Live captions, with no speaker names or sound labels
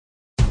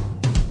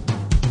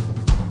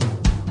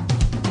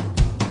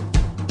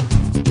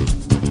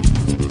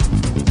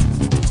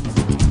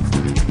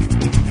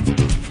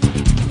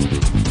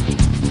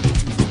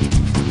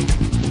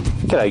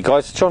G'day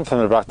guys, it's John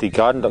from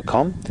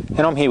theBhaktiGarden.com and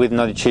I'm here with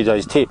another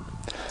Tuesday's tip.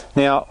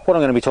 Now what I'm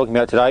going to be talking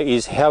about today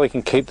is how we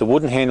can keep the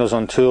wooden handles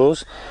on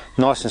tools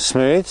nice and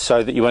smooth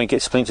so that you won't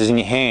get splinters in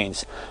your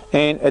hands.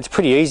 And it's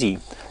pretty easy.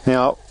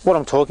 Now what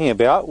I'm talking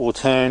about will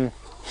turn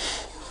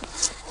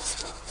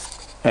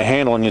a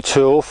handle on your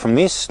tool from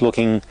this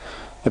looking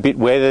a bit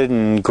weathered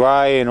and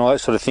grey and all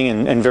that sort of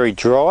thing and very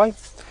dry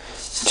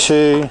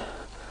to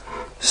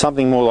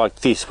something more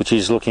like this, which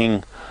is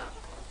looking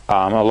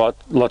a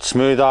lot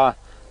smoother,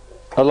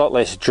 a lot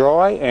less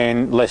dry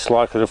and less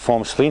likely to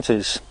form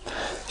splinters.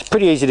 It's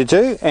pretty easy to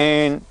do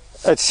and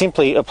it's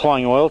simply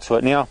applying oil to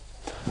it. Now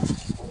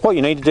what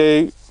you need to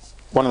do,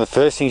 one of the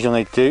first things you'll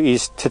need to do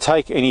is to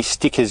take any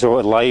stickers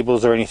or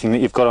labels or anything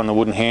that you've got on the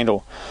wooden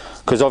handle,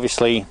 because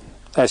obviously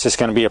that's just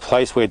going to be a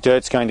place where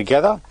dirt's going to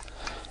gather,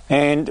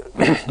 and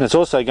it's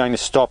also going to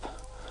stop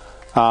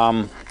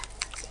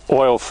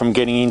oil from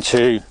getting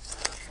into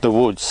the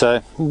wood.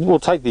 So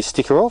we'll take this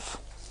sticker off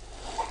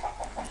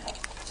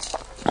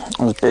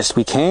as best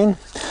we can.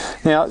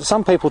 Now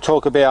some people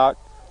talk about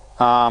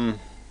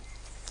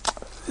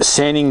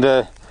sanding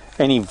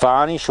any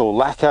varnish or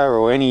lacquer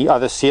or any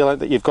other sealant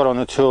that you've got on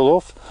the tool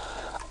off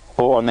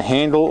or on the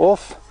handle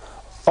off.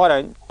 I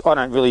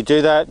don't really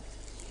do that.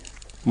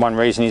 One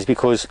reason is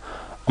because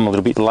I'm a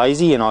little bit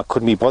lazy and I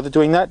couldn't be bothered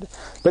doing that,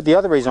 but the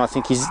other reason I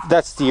think is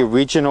that's the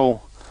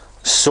original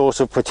source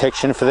of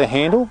protection for the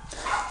handle,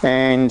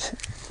 and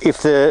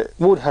if the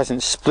wood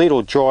hasn't split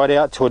or dried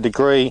out to a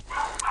degree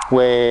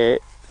where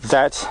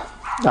that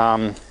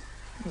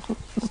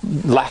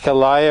lacquer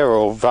layer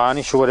or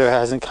varnish or whatever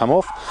hasn't come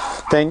off,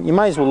 then you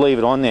may as well leave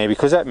it on there,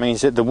 because that means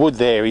that the wood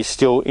there is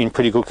still in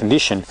pretty good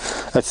condition.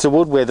 It's the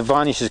wood where the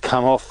varnish has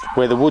come off,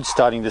 where the wood's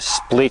starting to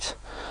split,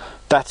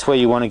 that's where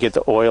you want to get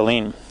the oil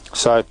in.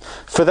 So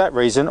for that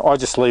reason I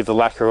just leave the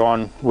lacquer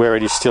on where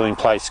it is still in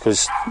place,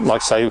 because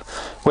like I say,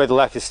 where the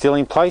lacquer is still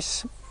in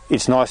place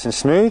it's nice and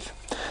smooth.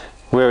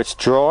 Where it's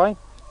dry,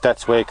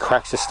 that's where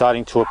cracks are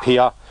starting to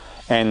appear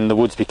and the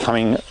wood's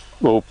becoming,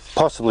 well,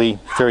 possibly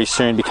very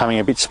soon becoming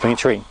a bit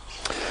splintery.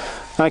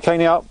 Okay,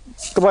 now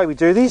the way we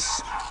do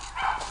this,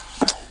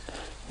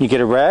 you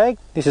get a rag.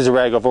 This is a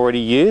rag I've already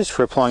used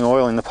for applying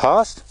oil in the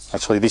past.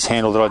 Actually this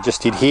handle that I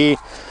just did here,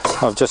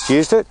 I've just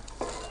used it.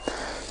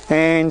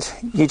 And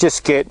you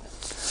just get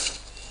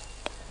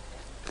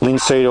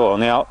linseed oil.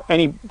 Now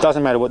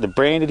doesn't matter what the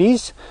brand it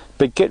is,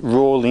 but get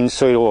raw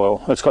linseed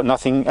oil. It's got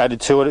nothing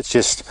added to it, it's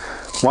just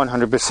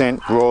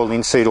 100% raw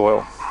linseed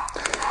oil.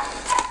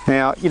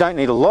 Now you don't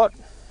need a lot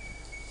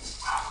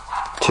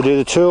to do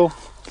the tool.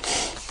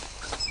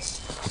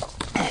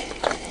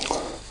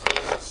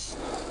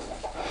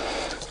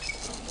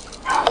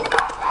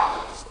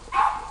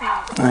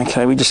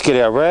 Okay, we just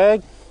get our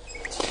rag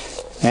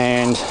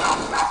and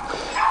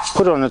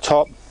put it on the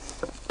top,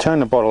 turn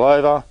the bottle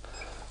over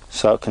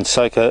so it can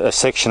soak a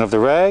section of the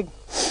rag,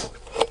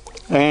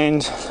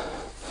 and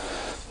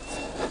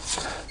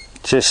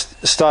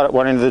just start at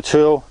one end of the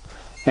tool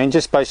and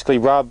just basically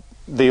rub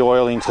the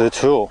oil into the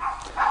tool.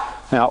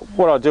 Now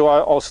what I'll do,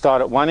 I'll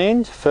start at one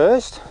end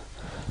first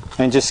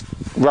and just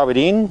rub it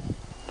in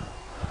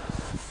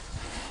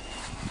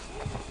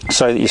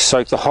so that you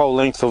soak the whole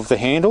length of the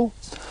handle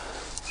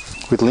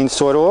with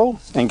linseed oil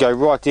and go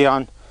right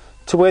down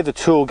to where the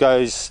tool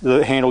goes,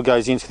 the handle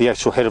goes into the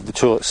actual head of the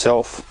tool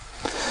itself.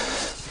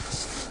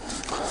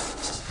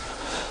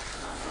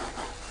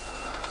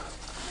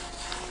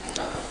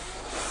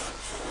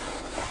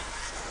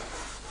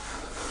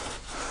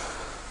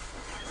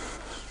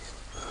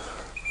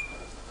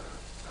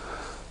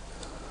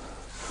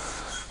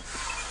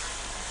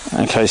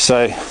 Okay,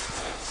 so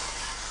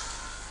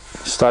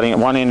starting at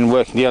one end and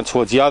working down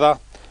towards the other,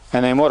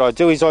 and then what I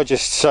do is I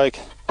just soak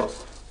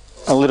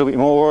a little bit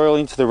more oil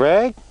into the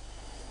rag.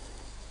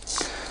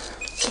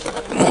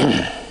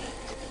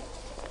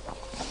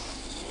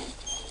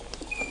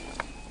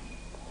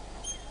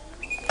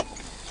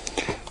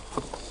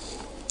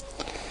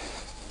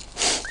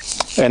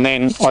 And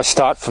then I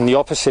start from the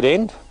opposite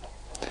end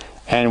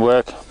and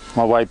work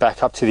my way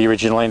back up to the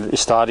original end that you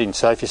started in.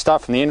 So if you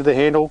start from the end of the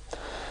handle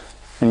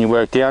and you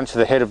work down to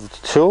the head of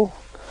the tool,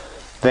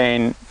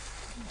 then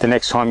the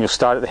next time you'll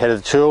start at the head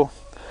of the tool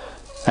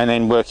and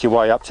then work your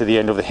way up to the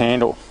end of the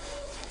handle.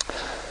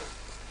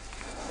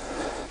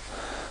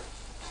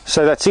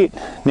 So that's it.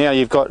 Now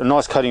you've got a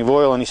nice coating of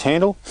oil on this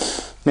handle.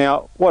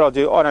 Now what I'll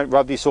do, I don't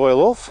rub this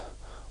oil off.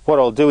 What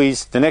I'll do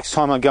is the next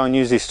time I go and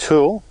use this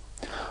tool,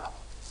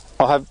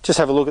 I'll just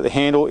have a look at the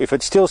handle. If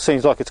it still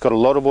seems like it's got a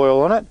lot of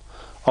oil on it,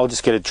 I'll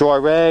just get a dry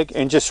rag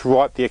and just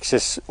wipe the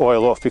excess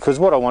oil off, because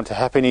what I want to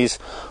happen is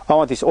I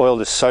want this oil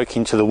to soak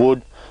into the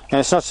wood, and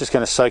it's not just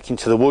going to soak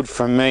into the wood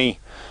from me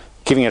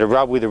giving it a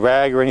rub with a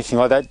rag or anything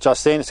like that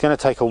just then. It's going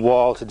to take a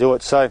while to do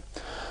it, so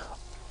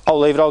I'll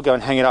leave it. I'll go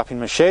and hang it up in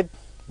my shed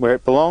where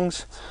it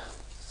belongs.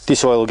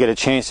 This oil will get a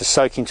chance to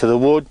soak into the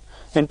wood,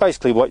 and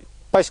basically what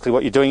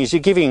you're doing is you're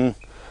giving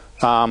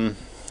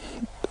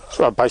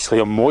basically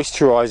a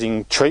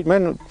moisturising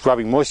treatment,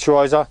 rubbing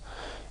moisturiser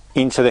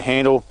into the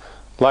handle.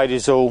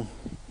 Ladies will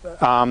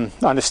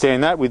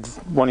understand that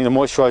with wanting to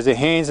moisturise their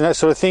hands and that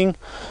sort of thing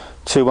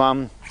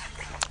to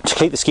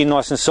keep the skin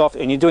nice and soft,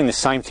 and you're doing the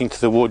same thing to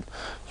the wood.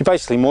 You're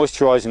basically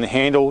moisturising the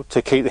handle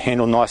to keep the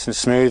handle nice and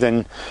smooth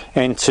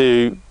and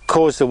to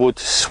cause the wood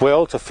to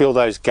swell, to fill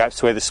those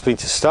gaps where the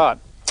splinters start.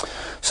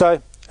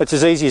 So it's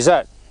as easy as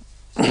that.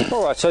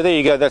 Alright, so there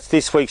you go, that's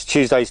this week's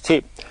Tuesday's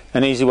tip.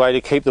 An easy way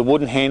to keep the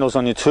wooden handles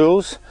on your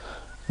tools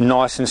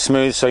nice and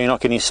smooth so you're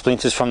not getting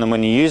splinters from them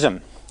when you use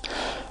them.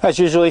 As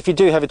usual, if you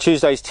do have a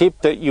Tuesday's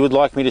tip that you would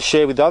like me to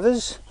share with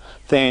others,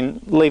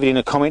 then leave it in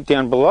a comment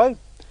down below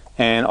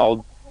and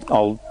I'll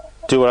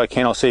do what I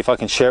can. I'll see if I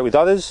can share it with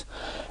others.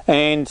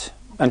 And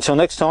until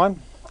next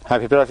time,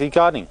 happy productive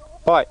gardening.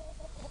 Bye.